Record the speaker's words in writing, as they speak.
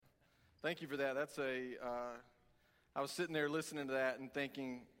Thank you for that. I was sitting there listening to that and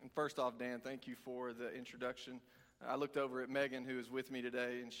thinking, and first off, Dan, thank you for the introduction. I looked over at Megan, who is with me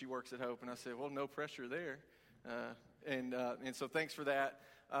today, and she works at Hope, and I said, well, no pressure there. And so thanks for that.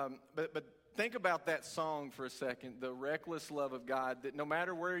 But think about that song for a second, the reckless love of God, that no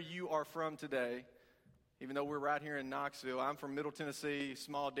matter where you are from today, even though we're right here in Knoxville, I'm from Middle Tennessee,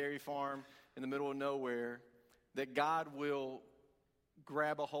 small dairy farm in the middle of nowhere, that God will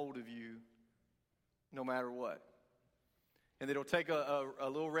grab a hold of you no matter what. And it'll take a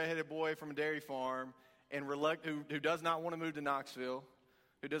little redheaded boy from a dairy farm and who does not want to move to Knoxville,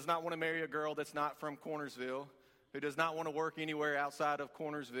 who does not want to marry a girl that's not from Cornersville, who does not want to work anywhere outside of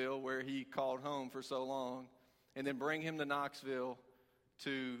Cornersville where he called home for so long, and then bring him to Knoxville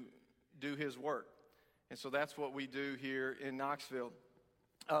to do his work. And so that's what we do here in Knoxville.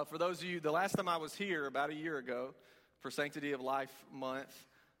 For those of you, the last time I was here about a year ago for Sanctity of Life Month,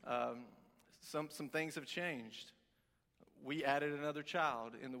 some things have changed. We added another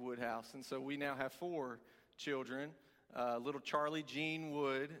child in the Wood house, and so we now have 4 children. Little Charlie Jean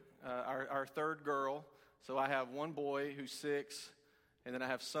Wood, our third girl. So I have one boy who's 6, and then I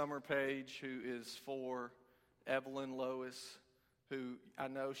have Summer Page, who is 4, Evelyn Lois, who I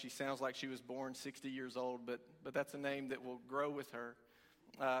know she sounds like she was born 60 years old, but that's a name that will grow with her.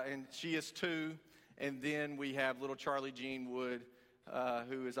 And she is 2, and then we have little Charlie Jean Wood,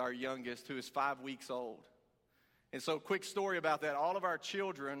 who is our youngest, who is 5 weeks old. And so quick story about that. All of our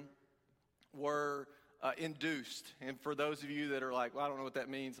children were induced. And for those of you that are like, well, I don't know what that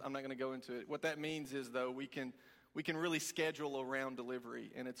means, I'm not going to go into it. What that means is, though, we can really schedule around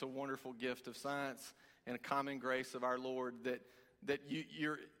delivery. And it's a wonderful gift of science and a common grace of our Lord that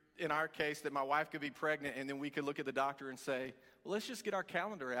you're, in our case, that my wife could be pregnant, and then we could look at the doctor and say, well, let's just get our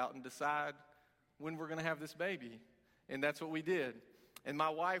calendar out and decide when we're going to have this baby. And that's what we did. And my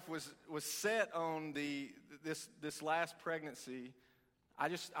wife was set on this last pregnancy.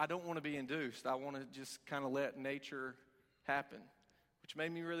 I don't want to be induced. I want to just kind of let nature happen, which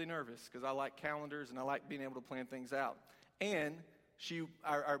made me really nervous because I like calendars and I like being able to plan things out. And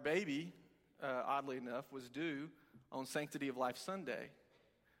our baby, oddly enough, was due on Sanctity of Life Sunday.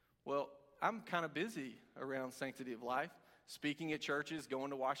 Well, I'm kind of busy around Sanctity of Life, speaking at churches, going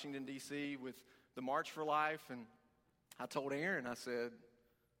to Washington, D.C. with the March for Life. And I told Aaron, I said,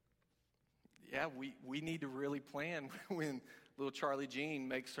 yeah, we need to really plan when little Charlie Jean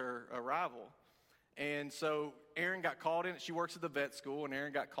makes her arrival. And so Aaron got called in. She works at the vet school, and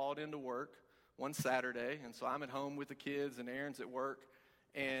Aaron got called into work one Saturday. And so I'm at home with the kids, and Aaron's at work.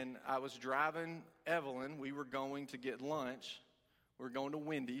 And I was driving Evelyn. We were going to get lunch. We were going to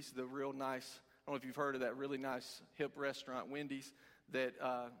Wendy's, the real nice, I don't know if you've heard of that really nice hip restaurant, Wendy's, that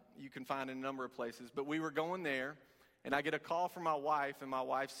you can find in a number of places. But we were going there, and I get a call from my wife, and my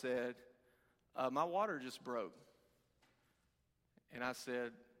wife said, my water just broke. And I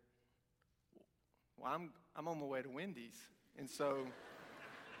said, well, I'm on my way to Wendy's. And so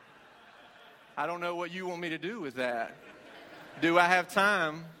I don't know what you want me to do with that. Do I have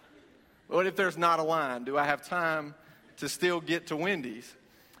time? What if there's not a line? Do I have time to still get to Wendy's?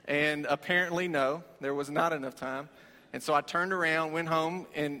 And apparently, no, there was not enough time. And so I turned around, went home,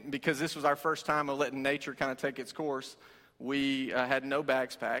 and because this was our first time of letting nature kind of take its course, we had no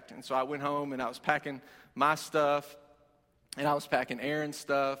bags packed. And so I went home, and I was packing my stuff, and I was packing Aaron's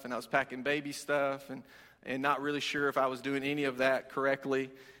stuff, and I was packing baby stuff, and not really sure if I was doing any of that correctly.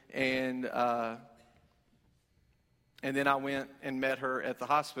 And then I went and met her at the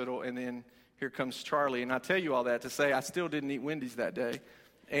hospital, and then here comes Charlie. And I tell you all that to say I still didn't eat Wendy's that day.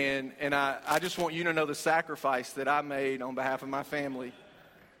 And I just want you to know the sacrifice that I made on behalf of my family.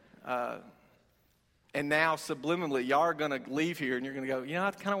 And now, subliminally, y'all are going to leave here, and you're going to go,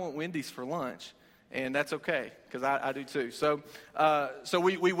 I kind of want Wendy's for lunch. And that's okay, because I do too. So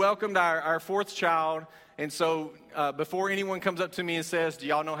we welcomed our 4th child. And so before anyone comes up to me and says, do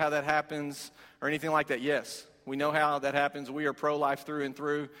y'all know how that happens or anything like that? Yes, we know how that happens. We are pro-life through and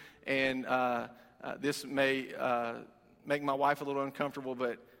through. And this may make my wife a little uncomfortable,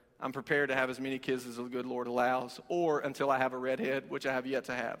 but I'm prepared to have as many kids as the good Lord allows, or until I have a redhead, which I have yet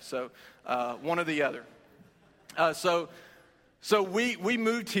to have. So one or the other. So we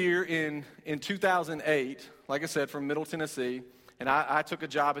moved here in 2008, like I said, from Middle Tennessee. And I took a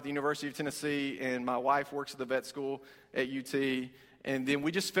job at the University of Tennessee, and my wife works at the vet school at UT. And then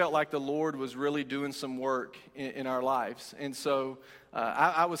we just felt like the Lord was really doing some work in our lives. And so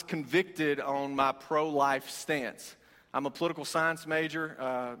I was convicted on my pro-life stance. I'm a political science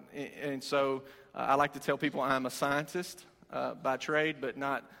major, and so I like to tell people I'm a scientist. by trade, but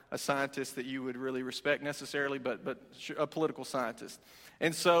not a scientist that you would really respect necessarily, but a political scientist.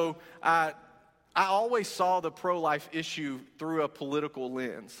 And so I always saw the pro-life issue through a political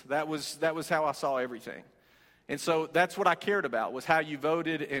lens. That was how I saw everything. And so that's what I cared about, was how you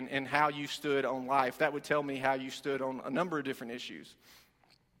voted and how you stood on life. That would tell me how you stood on a number of different issues.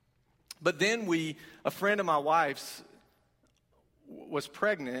 But then a friend of my wife's was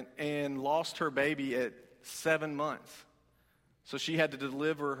pregnant and lost her baby at 7 months. So she had to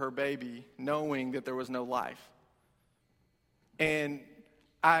deliver her baby knowing that there was no life. And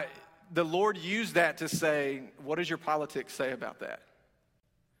the Lord used that to say, what does your politics say about that?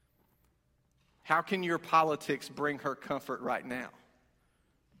 How can your politics bring her comfort right now?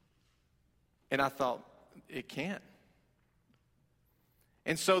 And I thought, it can't.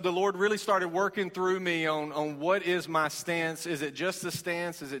 And so the Lord really started working through me on what is my stance. Is it just a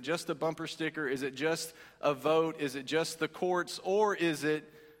stance? Is it just a bumper sticker? Is it just a vote? Is it just the courts? Or is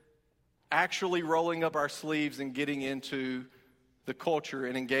it actually rolling up our sleeves and getting into the culture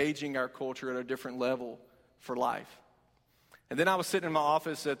and engaging our culture at a different level for life? And then I was sitting in my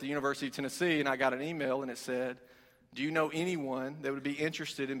office at the University of Tennessee, and I got an email, and it said, do you know anyone that would be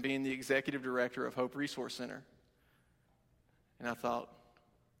interested in being the executive director of Hope Resource Center? And I thought,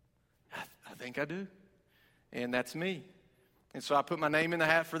 I think I do. And that's me. And so I put my name in the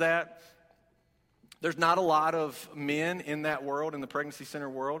hat for that. There's not a lot of men in that world, in the pregnancy center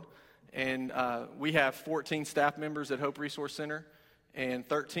world. And we have 14 staff members at Hope Resource Center, and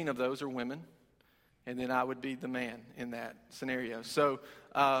 13 of those are women. And then I would be the man in that scenario. So,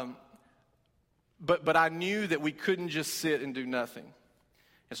 but I knew that we couldn't just sit and do nothing.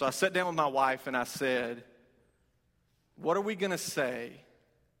 And so I sat down with my wife and I said, what are we going to say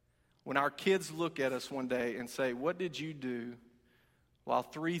when our kids look at us one day and say, what did you do while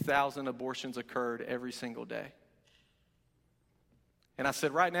 3,000 abortions occurred every single day? And I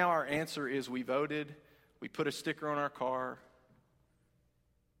said, right now our answer is we voted, we put a sticker on our car.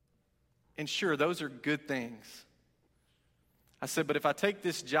 And sure, those are good things. I said, but if I take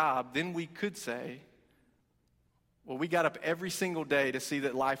this job, then we could say, well, we got up every single day to see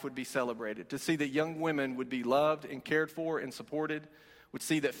that life would be celebrated, to see that young women would be loved and cared for and supported, would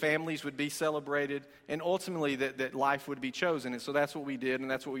see that families would be celebrated, and ultimately that life would be chosen. And so that's what we did,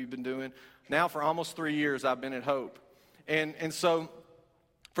 and that's what we've been doing. Now for almost 3 years, I've been at Hope. And so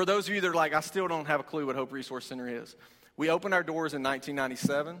for those of you that are like, I still don't have a clue what Hope Resource Center is. We opened our doors in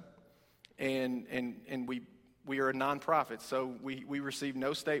 1997, and we are a nonprofit. So we receive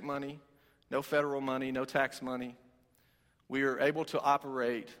no state money, no federal money, no tax money. We are able to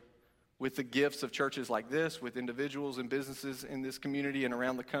operate with the gifts of churches like this, with individuals and businesses in this community and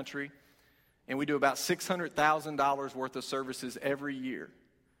around the country. And we do about $600,000 worth of services every year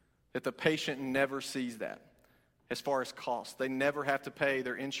that the patient never sees that as far as cost. They never have to pay.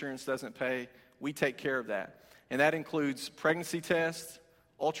 Their insurance doesn't pay. We take care of that. And that includes pregnancy tests,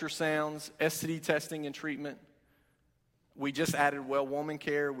 ultrasounds, STD testing and treatment. We just added Well Woman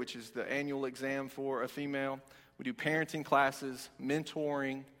Care, which is the annual exam for a female. We do parenting classes,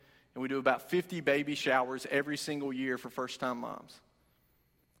 mentoring, and we do about 50 baby showers every single year for first-time moms.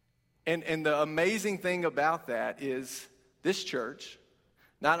 And the amazing thing about that is this church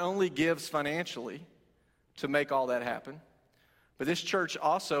not only gives financially to make all that happen, but this church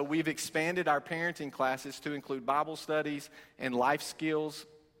also, we've expanded our parenting classes to include Bible studies and life skills,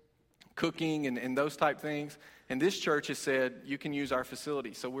 cooking and those type things. And this church has said, you can use our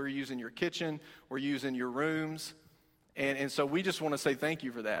facility. So we're using your kitchen, we're using your rooms. And so we just want to say thank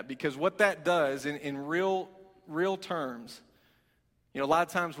you for that. Because what that does in real terms, you know, a lot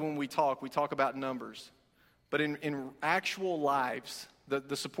of times when we talk about numbers. But in actual lives,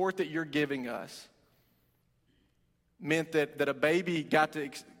 the support that you're giving us meant that a baby got to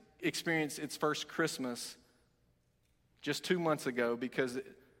experience its first Christmas just 2 months ago because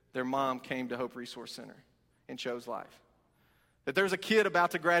their mom came to Hope Resource Center and chose life. That there's a kid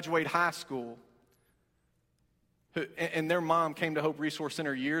about to graduate high school and their mom came to Hope Resource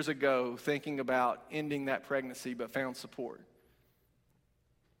Center years ago thinking about ending that pregnancy but found support.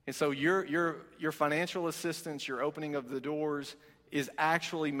 And so your financial assistance, your opening of the doors is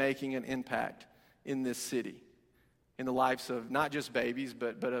actually making an impact in this city, in the lives of not just babies,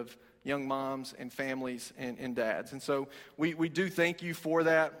 but of young moms and families and dads. And so we do thank you for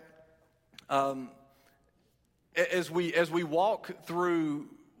that. As we walk through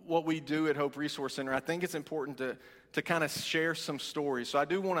what we do at Hope Resource Center, I think it's important to kind of share some stories. So I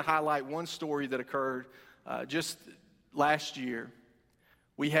do want to highlight one story that occurred just last year.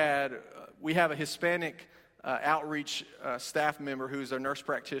 We have a Hispanic outreach staff member who's a nurse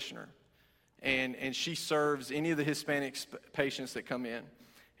practitioner. and she serves any of the Hispanic patients that come in.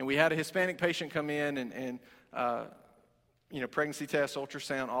 And we had a Hispanic patient come in and pregnancy test,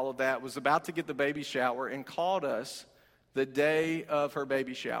 ultrasound, all of that, was about to get the baby shower and called us the day of her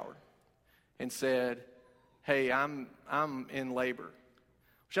baby shower and said, hey, I'm in labor.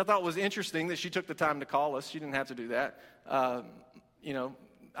 Which I thought was interesting that she took the time to call us. She didn't have to do that.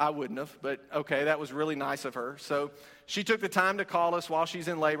 I wouldn't have, but okay, that was really nice of her. So she took the time to call us while she's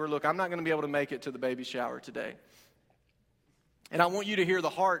in labor. Look, I'm not going to be able to make it to the baby shower today. And I want you to hear the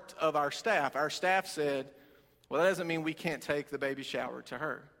heart of our staff. Our staff said, well, that doesn't mean we can't take the baby shower to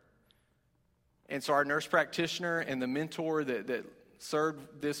her. And so our nurse practitioner and the mentor that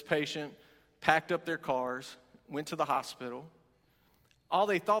served this patient packed up their cars, went to the hospital. All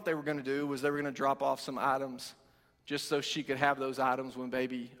they thought they were going to do was they were going to drop off some items just so she could have those items when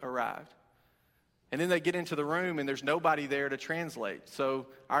baby arrived. And then they get into the room and there's nobody there to translate. So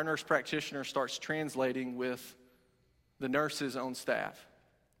our nurse practitioner starts translating with the nurses on staff.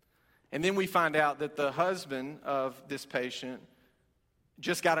 And then we find out that the husband of this patient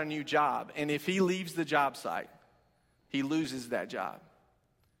just got a new job. And if he leaves the job site, he loses that job.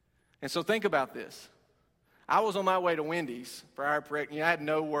 And so think about this. I was on my way to Wendy's for our I had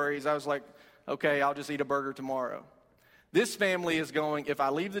no worries. I was like, okay, I'll just eat a burger tomorrow. This family is going, if I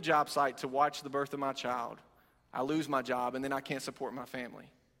leave the job site to watch the birth of my child, I lose my job and then I can't support my family.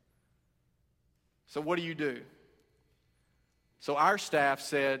 So what do you do? So our staff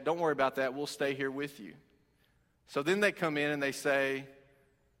said, don't worry about that. We'll stay here with you. So then they come in and they say,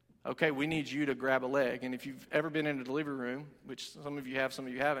 okay, we need you to grab a leg. And if you've ever been in a delivery room, which some of you have, some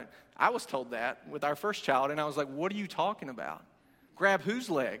of you haven't, I was told that with our first child, and I was like, what are you talking about? Grab whose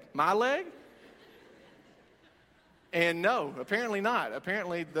leg? My leg? And no, apparently not.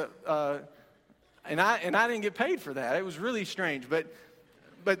 Apparently, and I didn't get paid for that. It was really strange, but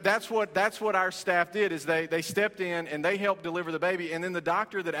that's what our staff did is they stepped in and they helped deliver the baby, and then the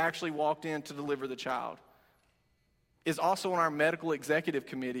doctor that actually walked in to deliver the child is also on our medical executive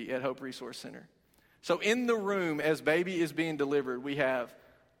committee at Hope Resource Center. So in the room as baby is being delivered, we have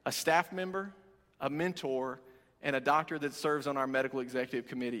a staff member, a mentor, and a doctor that serves on our medical executive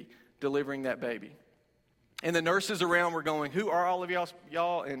committee delivering that baby. And the nurses around were going, who are all of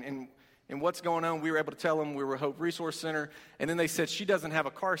y'all and what's going on? We were able to tell them we were Hope Resource Center. And then they said, she doesn't have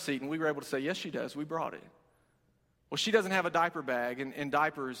a car seat. And we were able to say, yes, she does. We brought it. Well, she doesn't have a diaper bag and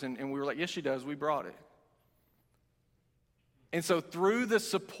diapers. And we were like, yes, she does. We brought it. And so through the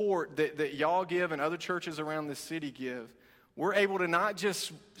support that y'all give and other churches around this city give, we're able to not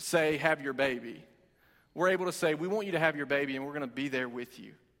just say, have your baby. We're able to say, we want you to have your baby and we're going to be there with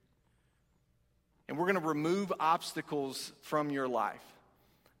you. And we're going to remove obstacles from your life.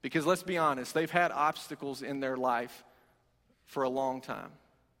 Because let's be honest, they've had obstacles in their life for a long time.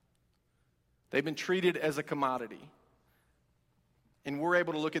 They've been treated as a commodity. And we're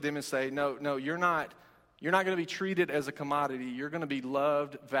able to look at them and say, no, you're not going to be treated as a commodity. You're going to be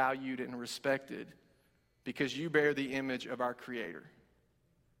loved, valued, and respected because you bear the image of our Creator.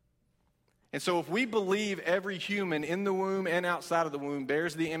 And so if we believe every human in the womb and outside of the womb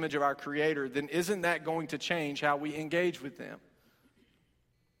bears the image of our Creator, then isn't that going to change how we engage with them?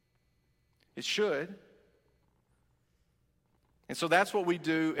 It should. And so that's what we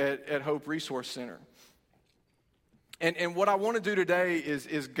do at Hope Resource Center. And what I want to do today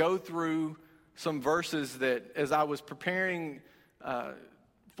is go through some verses that, as I was preparing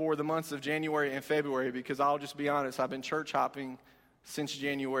for the months of January and February, because I'll just be honest, I've been church hopping since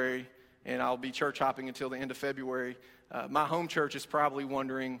January, and I'll be church hopping until the end of February. My home church is probably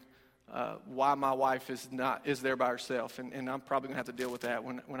wondering why my wife is there by herself, and I'm probably going to have to deal with that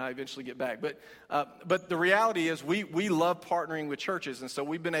when I eventually get back. But the reality is we love partnering with churches, and so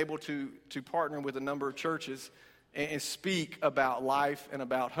we've been able to partner with a number of churches and speak about life and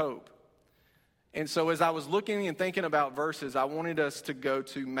about hope. And so as I was looking and thinking about verses, I wanted us to go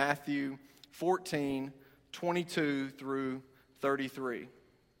to Matthew 14, 22 through 33.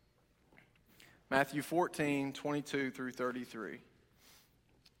 Matthew 14, 22 through 33.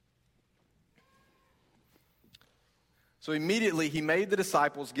 So immediately he made the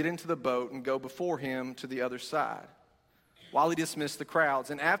disciples get into the boat and go before him to the other side, while he dismissed the crowds.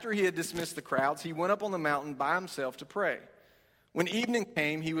 And after he had dismissed the crowds, he went up on the mountain by himself to pray. When evening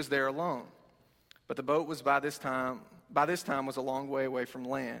came, he was there alone. But the boat was by this time was a long way away from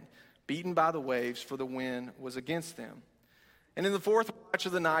land, beaten by the waves, for the wind was against them. And in the fourth watch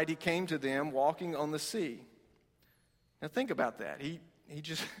of the night, he came to them walking on the sea. Now think about that.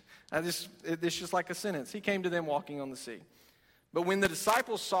 It's just like a sentence. He came to them walking on the sea. But when the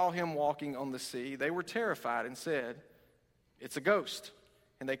disciples saw him walking on the sea, they were terrified and said, "It's a ghost."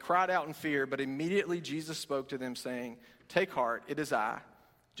 And they cried out in fear, but immediately Jesus spoke to them, saying, "Take heart, it is I.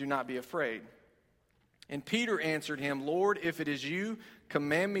 Do not be afraid." And Peter answered him, "Lord, if it is you,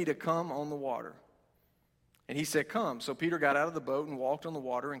 command me to come on the water." And he said, "Come." So Peter got out of the boat and walked on the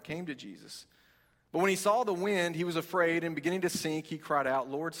water and came to Jesus. But when he saw the wind, he was afraid, and beginning to sink, he cried out,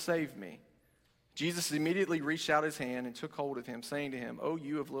 "Lord, save me." Jesus immediately reached out his hand and took hold of him, saying to him, "O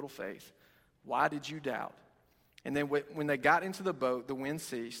you of little faith, why did you doubt?" And then when they got into the boat, the wind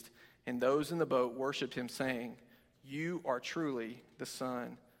ceased, and those in the boat worshiped him, saying, "You are truly the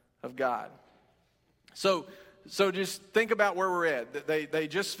Son of God." So just think about where we're at. They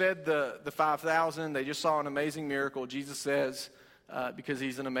just fed the 5,000. They just saw an amazing miracle. Jesus says, because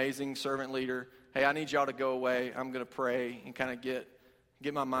he's an amazing servant leader, "Hey, I need y'all to go away. I'm going to pray and kind of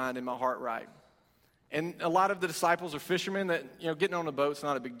get my mind and my heart right." And a lot of the disciples are fishermen that, getting on a boat's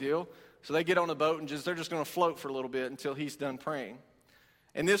not a big deal. So they get on the boat and they're just going to float for a little bit until he's done praying.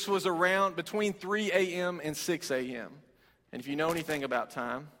 And this was around between 3 a.m. and 6 a.m. And if you know anything about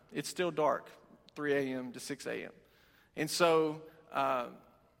time, it's still dark, 3 a.m. to 6 a.m. And so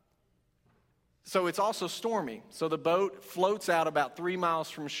it's also stormy. So the boat floats out about 3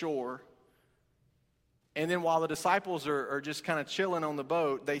 miles from shore. And then while the disciples are just kind of chilling on the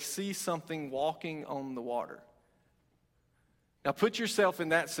boat, they see something walking on the water. Now put yourself in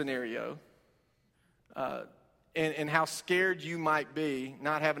that scenario and how scared you might be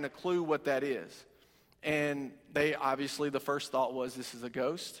not having a clue what that is. And they obviously, the first thought was, this is a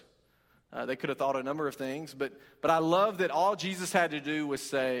ghost. They could have thought a number of things. But I love that all Jesus had to do was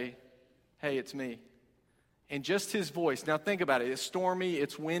say, "Hey, it's me." And just his voice. Now think about it. It's stormy.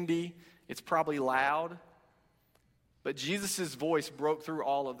 It's windy. It's probably loud. But Jesus' voice broke through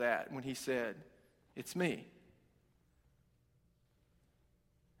all of that when he said, "It's me."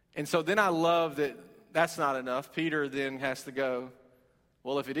 And so then I love that that's not enough. Peter then has to go,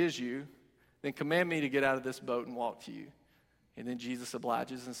 "Well, if it is you, then command me to get out of this boat and walk to you." And then Jesus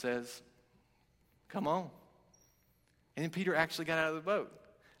obliges and says, "Come on." And then Peter actually got out of the boat.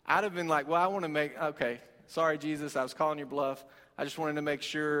 I'd have been like, okay, sorry, Jesus, I was calling your bluff. I just wanted to make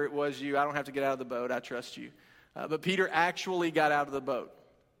sure it was you. I don't have to get out of the boat. I trust you. But Peter actually got out of the boat.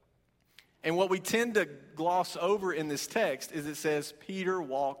 And what we tend to gloss over in this text is it says Peter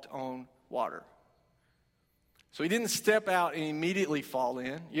walked on water. So he didn't step out and immediately fall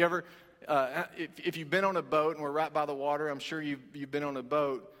in. You ever, if you've been on a boat and we're right by the water, I'm sure you've been on a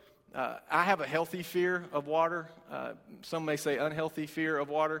boat. I have a healthy fear of water. Some may say unhealthy fear of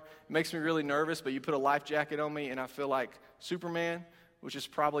water. It makes me really nervous, but you put a life jacket on me and I feel like Superman, which is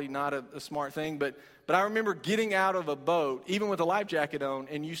probably not a smart thing. But I remember getting out of a boat, even with a life jacket on,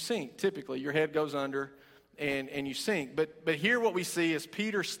 and you sink. Typically, your head goes under and you sink. But here what we see is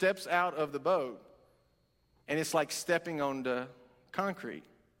Peter steps out of the boat, and it's like stepping onto concrete.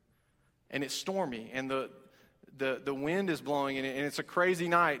 And it's stormy, and the wind is blowing, and it's a crazy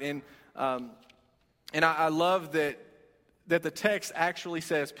night. And I love that the text actually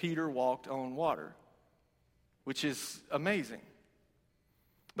says Peter walked on water, which is amazing.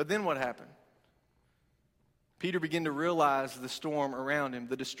 But then what happened? Peter began to realize the storm around him,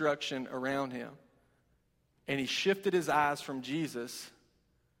 the destruction around him. And he shifted his eyes from Jesus,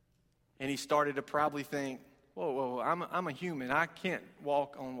 and he started to probably think, whoa, I'm a human. I can't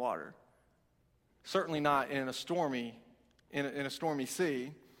walk on water. Certainly not in a stormy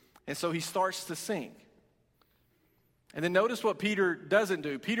sea. And so he starts to sink. And then notice what Peter doesn't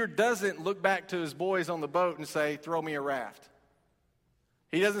do. Peter doesn't look back to his boys on the boat and say, "Throw me a raft."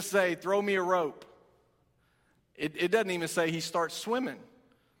 He doesn't say, "Throw me a rope." It doesn't even say he starts swimming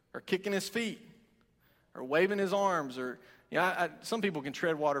or kicking his feet or waving his arms. Or some people can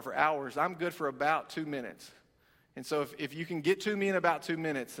tread water for hours. I'm good for about 2 minutes. And so if you can get to me in about 2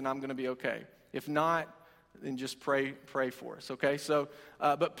 minutes, then I'm going to be okay. If not, then just pray for us, okay? So,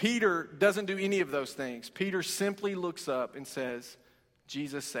 but Peter doesn't do any of those things. Peter simply looks up and says,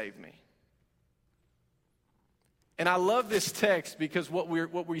 "Jesus, save me." And I love this text because what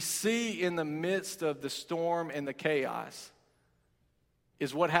we see in the midst of the storm and the chaos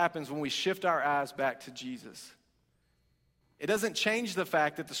is what happens when we shift our eyes back to Jesus. It doesn't change the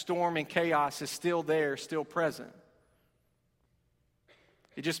fact that the storm and chaos is still there, still present.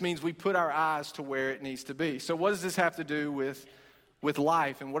 It just means we put our eyes to where it needs to be. So what does this have to do with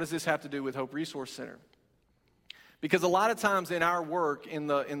life, and what does this have to do with Hope Resource Center? Because a lot of times in our work, in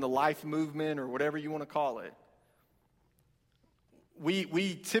the life movement or whatever you want to call it,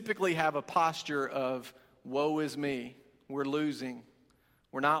 we typically have a posture of, woe is me, we're losing,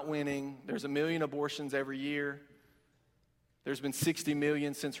 we're not winning, there's 1 million abortions every year, there's been 60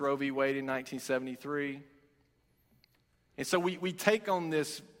 million since Roe v. Wade in 1973. And so we take on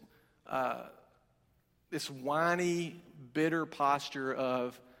this whiny, bitter posture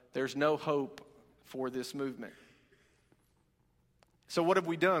of there's no hope for this movement. So what have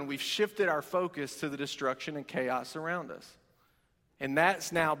we done? We've shifted our focus to the destruction and chaos around us. And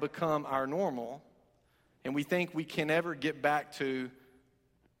that's now become our normal. And we think we can never get back to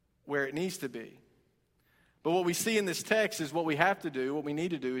where it needs to be. But what we see in this text is what we have to do, what we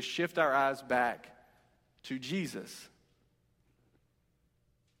need to do is shift our eyes back to Jesus.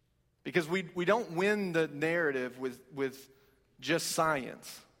 Because we don't win the narrative with just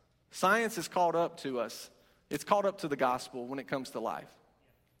science. Science is caught up to us. It's caught up to the gospel when it comes to life.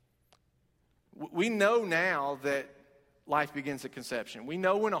 We know now that life begins at conception. We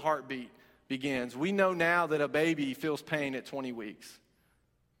know when a heartbeat begins. We know now that a baby feels pain at 20 weeks.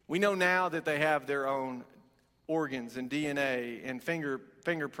 We know now that they have their own organs and DNA and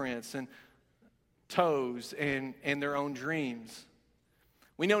fingerprints and toes and their own dreams.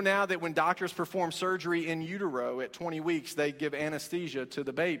 We know now that when doctors perform surgery in utero at 20 weeks, they give anesthesia to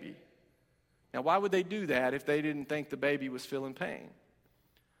the baby. Now, why would they do that if they didn't think the baby was feeling pain?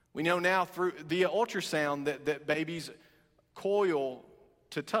 We know now via ultrasound that babies coil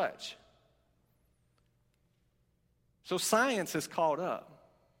to touch. So science has caught up.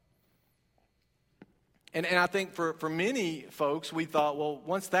 And I think for many folks, we thought, well,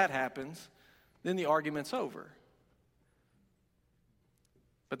 once that happens, then the argument's over.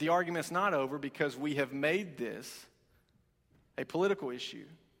 But the argument's not over because we have made this a political issue.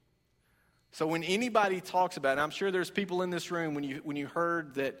 So when anybody talks about it, I'm sure there's people in this room, when you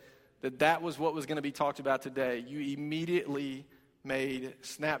heard that was what was going to be talked about today, you immediately made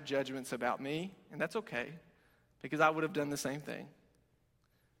snap judgments about me, and that's okay, because I would have done the same thing.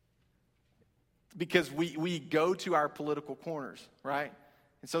 Because we go to our political corners, right?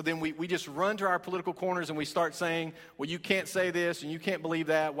 And so then we just run to our political corners and we start saying, well, you can't say this and you can't believe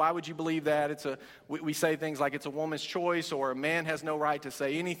that. Why would you believe that? We say things like it's a woman's choice, or a man has no right to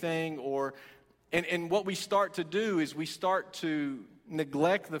say anything. And what we start to do is we start to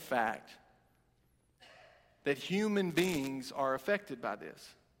neglect the fact that human beings are affected by this.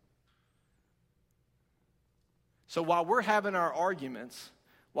 So while we're having our arguments,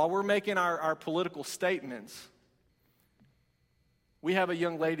 while we're making our political statements, we have a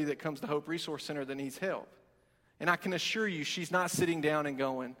young lady that comes to Hope Resource Center that needs help. And I can assure you, she's not sitting down and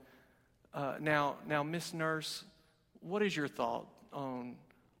going, now, Miss Nurse, what is your thought on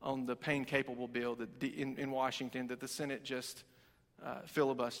the pain-capable bill in Washington that the Senate just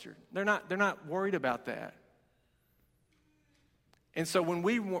filibustered? They're not worried about that. And so when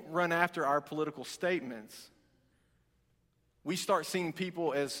we run after our political statements, we start seeing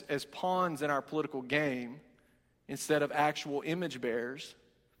people as pawns in our political game, instead of actual image bearers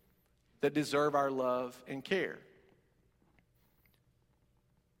that deserve our love and care.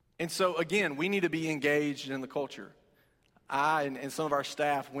 And so, again, we need to be engaged in the culture. I and some of our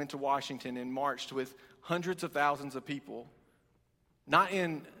staff went to Washington and marched with hundreds of thousands of people, not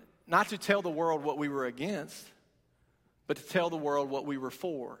to tell the world what we were against, but to tell the world what we were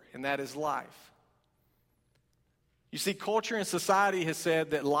for, and that is life. You see, culture and society has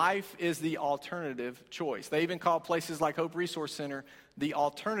said that life is the alternative choice. They even call places like Hope Resource Center the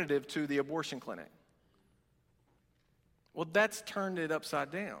alternative to the abortion clinic. Well, that's turned it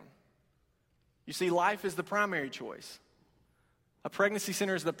upside down. You see, life is the primary choice. A pregnancy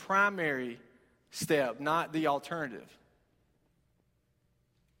center is the primary step, not the alternative.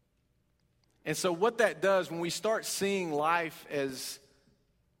 And so what that does, when we start seeing life as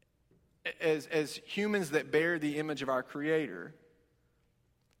humans that bear the image of our Creator,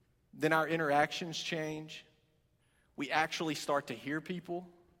 then our interactions change. We actually start to hear people,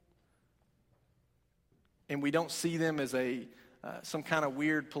 and we don't see them as some kind of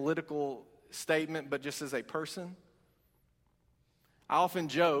weird political statement, but just as a person. I often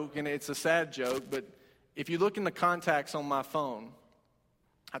joke, and it's a sad joke, but if you look in the contacts on my phone,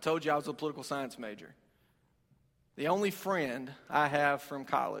 I told you I was a political science major. The only friend I have from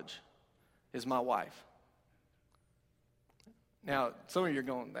college is my wife. Now, some of you are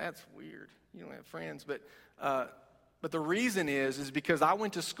going, that's weird. You don't have friends. But the reason is because I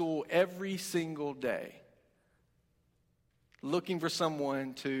went to school every single day looking for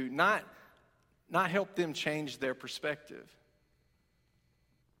someone to not help them change their perspective,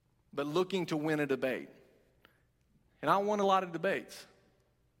 but looking to win a debate. And I won a lot of debates.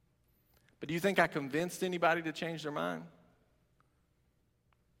 But do you think I convinced anybody to change their mind?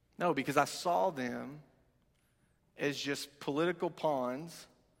 No, because I saw them as just political pawns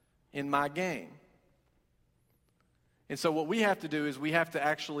in my game. And so what we have to do is we have to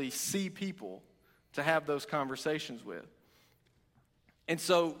actually see people to have those conversations with. And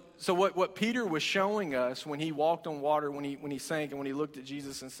so what Peter was showing us when he walked on water, when he sank, and when he looked at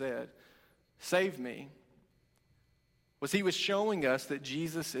Jesus and said, "Save me," was he was showing us that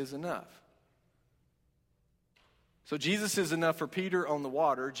Jesus is enough. So Jesus is enough for Peter on the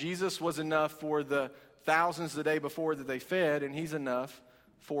water. Jesus was enough for the thousands the day before that they fed, and he's enough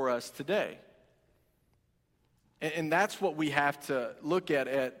for us today. And that's what we have to look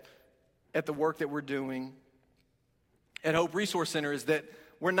at the work that we're doing at Hope Resource Center, is that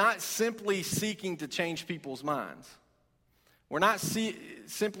we're not simply seeking to change people's minds. We're not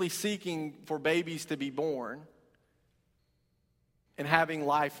simply seeking for babies to be born and having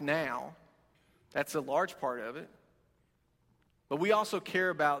life now. That's a large part of it. But we also care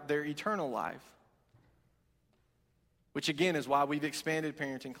about their eternal life, which again is why we've expanded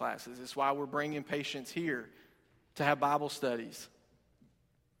parenting classes. It's why we're bringing patients here to have Bible studies.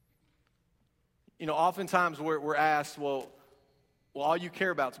 You know, oftentimes we're asked, well, all you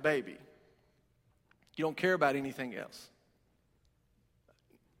care about is baby. You don't care about anything else.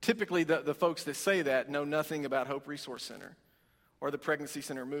 Typically, the folks that say that know nothing about Hope Resource Center or the Pregnancy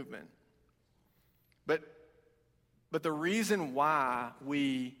Center movement. But the reason why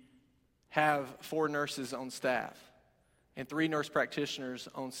we have 4 nurses on staff and 3 nurse practitioners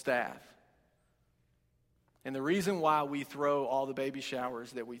on staff, and the reason why we throw all the baby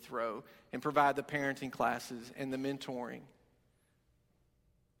showers that we throw and provide the parenting classes and the mentoring,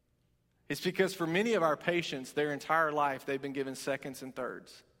 it's because for many of our patients, their entire life, they've been given seconds and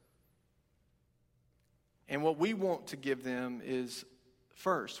thirds. And what we want to give them is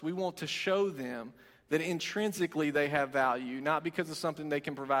first. We want to show them that intrinsically they have value, not because of something they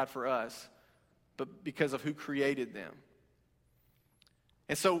can provide for us, but because of who created them.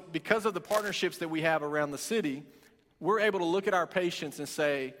 And so because of the partnerships that we have around the city, we're able to look at our patients and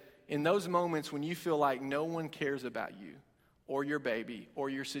say, in those moments when you feel like no one cares about you or your baby or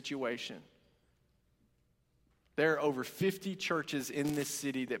your situation, there are over 50 churches in this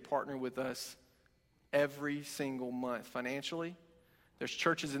city that partner with us every single month financially. There's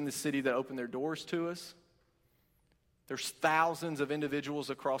churches in this city that open their doors to us. There's thousands of individuals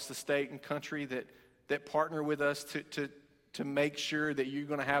across the state and country that partner with us to make sure that you're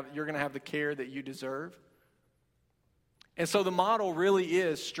going to have the care that you deserve. And so the model really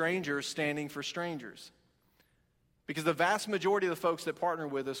is strangers standing for strangers. Because the vast majority of the folks that partner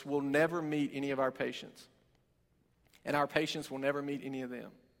with us will never meet any of our patients. And our patients will never meet any of them.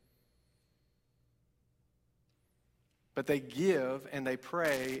 But they give and they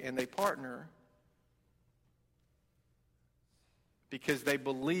pray and they partner because they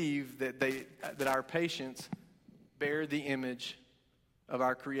believe that our patients bear the image of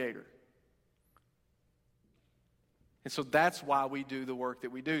our Creator. And so that's why we do the work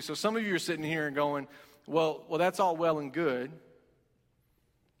that we do. So some of you are sitting here and going, well, that's all well and good.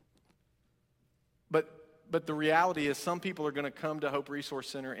 But the reality is some people are going to come to Hope Resource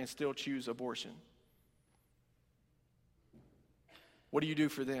Center and still choose abortion. What do you do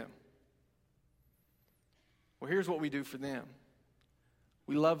for them? Well, here's what we do for them.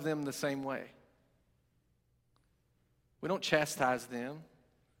 We love them the same way. We don't chastise them.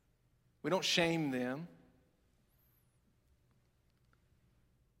 We don't shame them.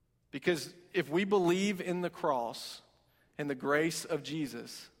 Because if we believe in the cross and the grace of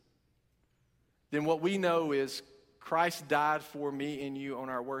Jesus, then what we know is Christ died for me and you on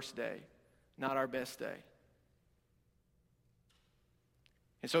our worst day, not our best day.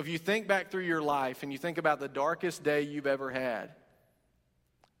 And so if you think back through your life and you think about the darkest day you've ever had,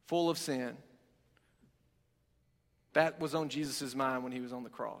 full of sin, that was on Jesus' mind when he was on the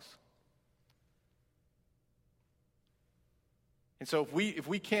cross. And so if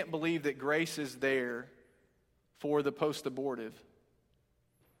we can't believe that grace is there for the post-abortive,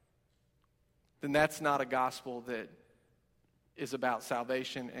 then that's not a gospel that is about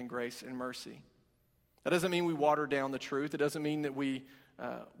salvation and grace and mercy. That doesn't mean we water down the truth. It doesn't mean that we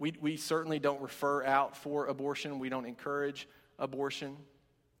certainly don't refer out for abortion. We don't encourage abortion.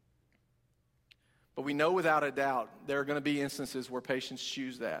 But we know without a doubt there are going to be instances where patients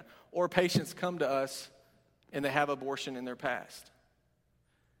choose that. Or patients come to us and they have abortion in their past.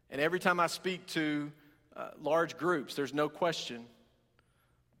 And every time I speak to large groups, there's no question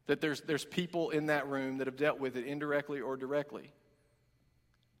that there's people in that room that have dealt with it indirectly or directly.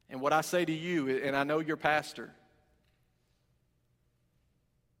 And what I say to you, and I know your pastor,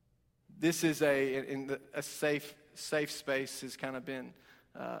 this is a safe space has kind of been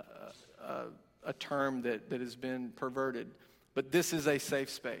a term that has been perverted. But this is a safe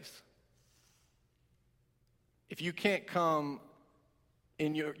space. If you can't come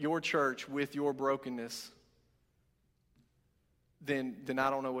in your church with your brokenness, then I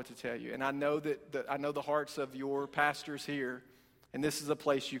don't know what to tell you. And I know I know the hearts of your pastors here, and this is a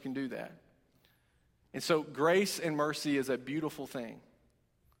place you can do that. And so grace and mercy is a beautiful thing.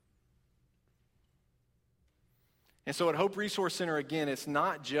 And so at Hope Resource Center, again, it's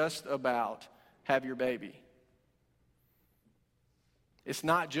not just about have your baby. It's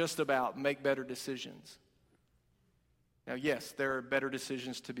not just about make better decisions. Now, yes, there are better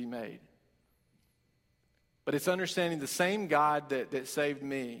decisions to be made. But it's understanding the same God that saved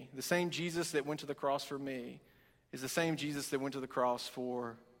me, the same Jesus that went to the cross for me, is the same Jesus that went to the cross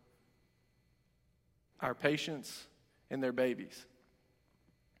for our patients and their babies.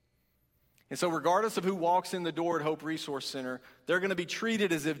 And so regardless of who walks in the door at Hope Resource Center, they're going to be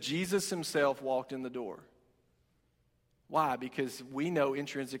treated as if Jesus himself walked in the door. Why? Because we know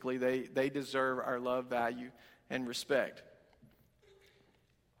intrinsically they deserve our love, value, and respect.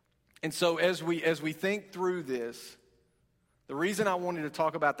 And so as we think through this, the reason I wanted to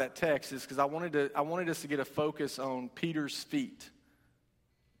talk about that text is because I wanted us to get a focus on Peter's feet.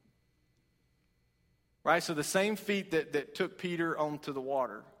 Right? So the same feet that took Peter onto the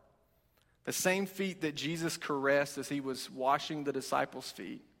water, the same feet that Jesus caressed as he was washing the disciples'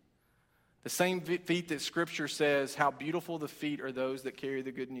 feet, the same feet that Scripture says, how beautiful the feet are those that carry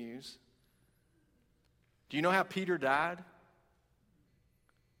the good news. Do you know how Peter died?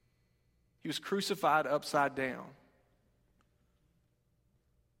 He was crucified upside down.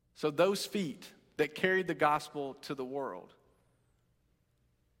 So those feet that carried the gospel to the world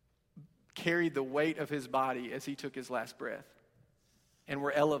carried the weight of his body as he took his last breath and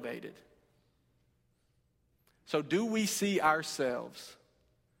were elevated. So do we see ourselves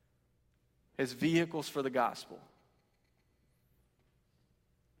as vehicles for the gospel?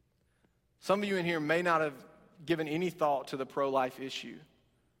 Some of you in here may not have given any thought to the pro-life issue.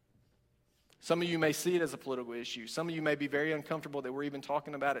 Some of you may see it as a political issue. Some of you may be very uncomfortable that we're even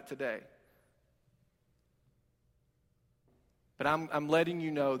talking about it today. But I'm letting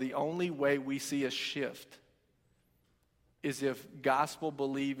you know the only way we see a shift is if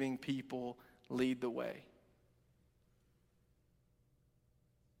gospel-believing people lead the way.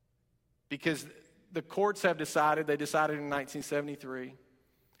 Because the courts have decided, they decided in 1973,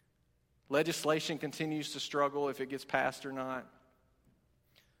 legislation continues to struggle if it gets passed or not.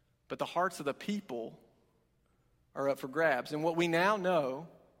 But the hearts of the people are up for grabs. And what we now know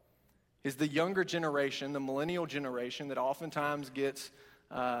is the younger generation, the millennial generation that oftentimes gets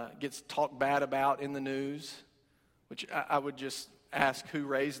talked bad about in the news, which I would just ask who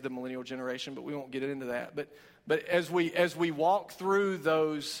raised the millennial generation, but we won't get into that. But as we walk through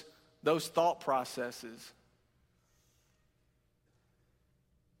those thought processes,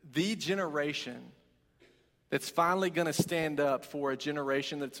 the generation that's finally going to stand up for a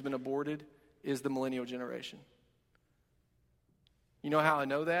generation that's been aborted is the millennial generation. You know how I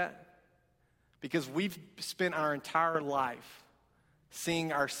know that? Because we've spent our entire life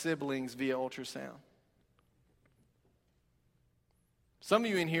seeing our siblings via ultrasound. Some of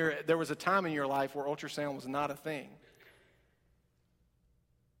you in here, there was a time in your life where ultrasound was not a thing.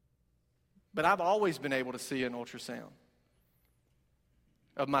 But I've always been able to see an ultrasound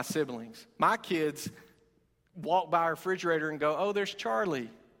of my siblings. My kids walk by our refrigerator and go, oh, there's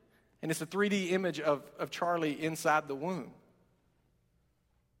Charlie. And it's a 3D image of Charlie inside the womb.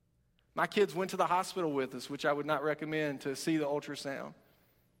 My kids went to the hospital with us, which I would not recommend, to see the ultrasound.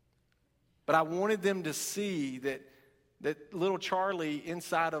 But I wanted them to see that little Charlie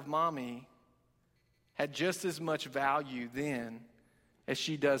inside of mommy had just as much value then as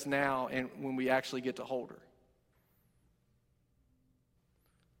she does now, and when we actually get to hold her.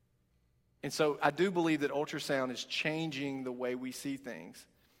 And so I do believe that ultrasound is changing the way we see things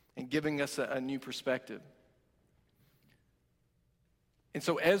and giving us a new perspective. And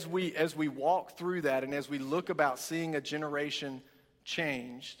so as we walk through that and as we look about seeing a generation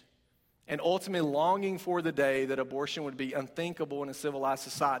changed and ultimately longing for the day that abortion would be unthinkable in a civilized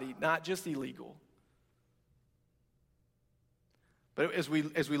society, not just illegal. But as we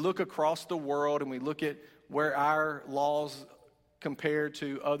look across the world and we look at where our laws compare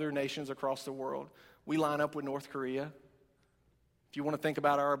to other nations across the world, we line up with North Korea. If you want to think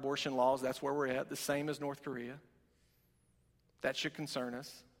about our abortion laws, that's where we're at, the same as North Korea. That should concern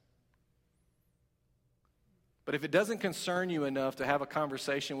us. But if it doesn't concern you enough to have a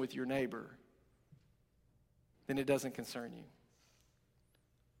conversation with your neighbor, then it doesn't concern you.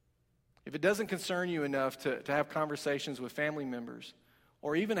 If it doesn't concern you enough to have conversations with family members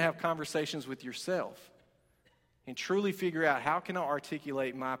or even have conversations with yourself and truly figure out how can I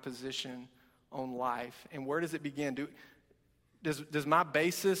articulate my position on life and where does it begin? Does my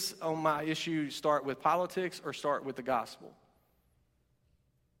basis on my issue start with politics or start with the gospel?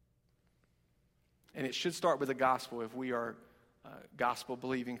 And it should start with the gospel. If we are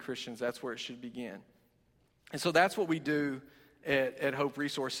gospel-believing Christians, that's where it should begin. And so that's what we do at Hope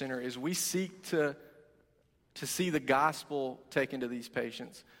Resource Center, is we seek to see the gospel taken to these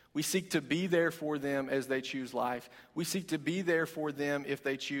patients. We seek to be there for them as they choose life. We seek to be there for them if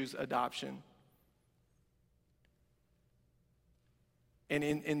they choose adoption. And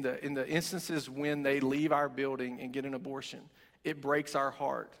in the instances when they leave our building and get an abortion, it breaks our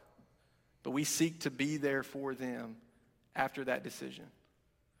heart. But we seek to be there for them after that decision.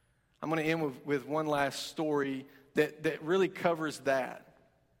 I'm going to end with one last story that really covers that.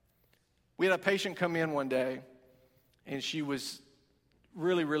 We had a patient come in one day, and she was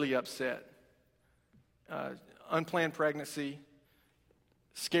really, really upset. Unplanned pregnancy,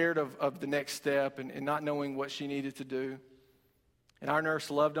 scared of the next step and not knowing what she needed to do. And our nurse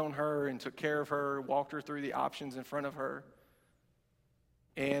loved on her and took care of her, walked her through the options in front of her.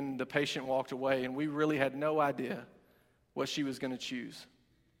 And the patient walked away, and we really had no idea what she was going to choose.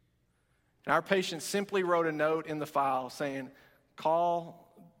 And our patient simply wrote a note in the file saying,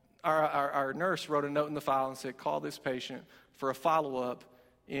 our nurse wrote a note in the file and said, call this patient for a follow-up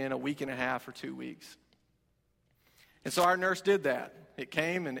in a week and a half or 2 weeks. And so our nurse did that. It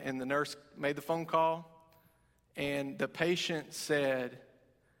came, and the nurse made the phone call, and the patient said,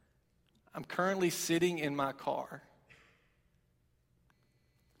 I'm currently sitting in my car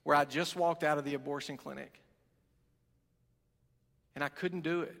where I just walked out of the abortion clinic, and I couldn't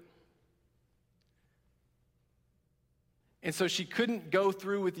do it. And so she couldn't go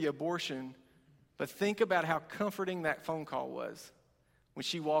through with the abortion, but think about how comforting that phone call was when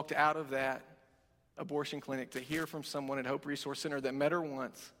she walked out of that abortion clinic to hear from someone at Hope Resource Center that met her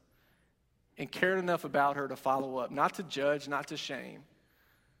once and cared enough about her to follow up, not to judge, not to shame,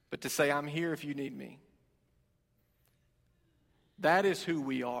 but to say, I'm here if you need me. That is who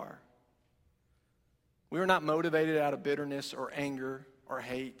we are. We are not motivated out of bitterness or anger or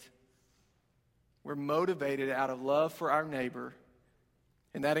hate. We're motivated out of love for our neighbor,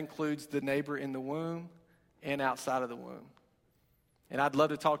 and that includes the neighbor in the womb and outside of the womb. And I'd love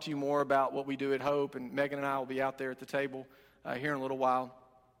to talk to you more about what we do at Hope, and Megan and I will be out there at the table here in a little while.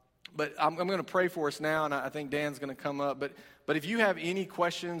 But I'm going to pray for us now, and I think Dan's going to come up. But if you have any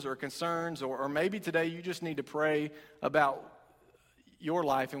questions or concerns, or maybe today you just need to pray about your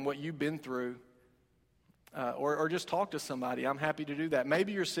life and what you've been through, or just talk to somebody, I'm happy to do that.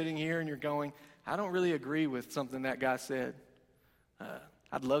 Maybe you're sitting here and you're going, I don't really agree with something that guy said.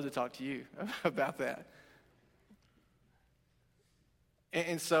 I'd love to talk to you about that.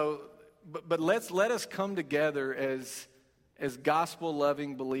 And so, but let us come together as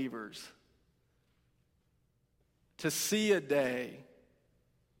gospel-loving believers to see a day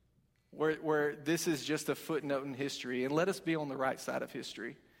where this is just a footnote in history, and let us be on the right side of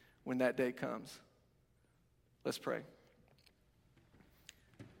history when that day comes. Let's pray.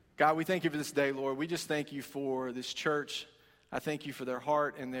 God, we thank you for this day, Lord. We just thank you for this church. I thank you for their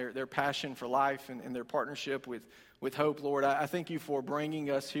heart and their passion for life and their partnership with Hope, Lord. I thank you for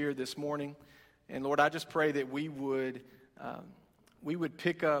bringing us here this morning. And Lord, I just pray that we would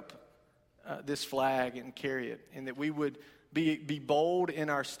pick up this flag and carry it, and that we would be bold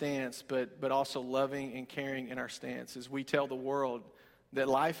in our stance, but also loving and caring in our stance as we tell the world that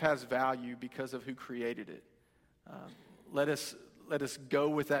life has value because of who created it. Let us go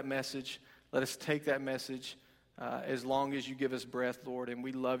with that message. Let us take that message as long as you give us breath, Lord. And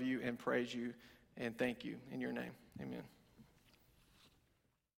we love you and praise you and thank you in your name. Amen.